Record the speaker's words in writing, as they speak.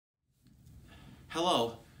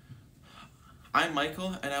Hello, I'm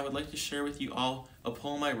Michael, and I would like to share with you all a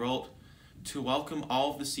poem I wrote to welcome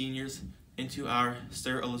all of the seniors into our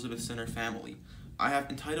Sarah Elizabeth Center family. I have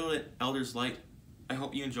entitled it Elder's Light. I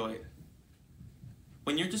hope you enjoy it.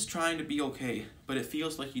 When you're just trying to be okay, but it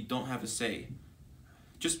feels like you don't have a say,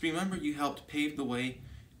 just remember you helped pave the way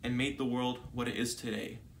and made the world what it is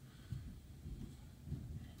today.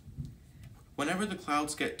 Whenever the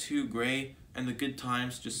clouds get too gray and the good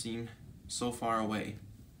times just seem so far away,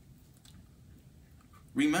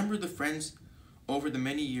 remember the friends over the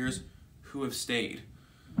many years who have stayed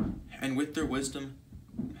and with their wisdom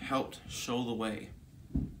helped show the way.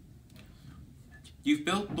 You've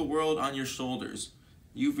built the world on your shoulders.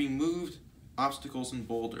 You've removed obstacles and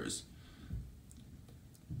boulders.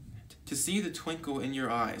 To see the twinkle in your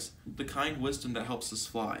eyes, the kind wisdom that helps us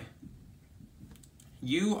fly.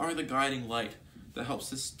 You are the guiding light that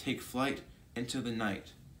helps us take flight into the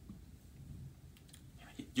night.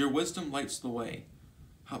 Your wisdom lights the way,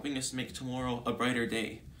 helping us make tomorrow a brighter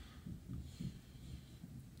day.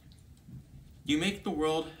 You make the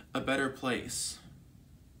world a better place.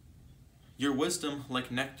 Your wisdom,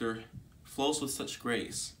 like nectar, flows with such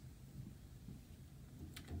grace.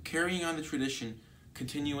 Carrying on the tradition,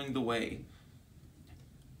 continuing the way.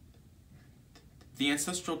 The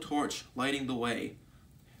ancestral torch lighting the way,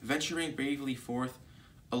 venturing bravely forth,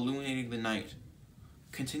 illuminating the night,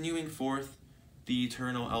 continuing forth the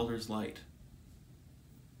eternal elder's light.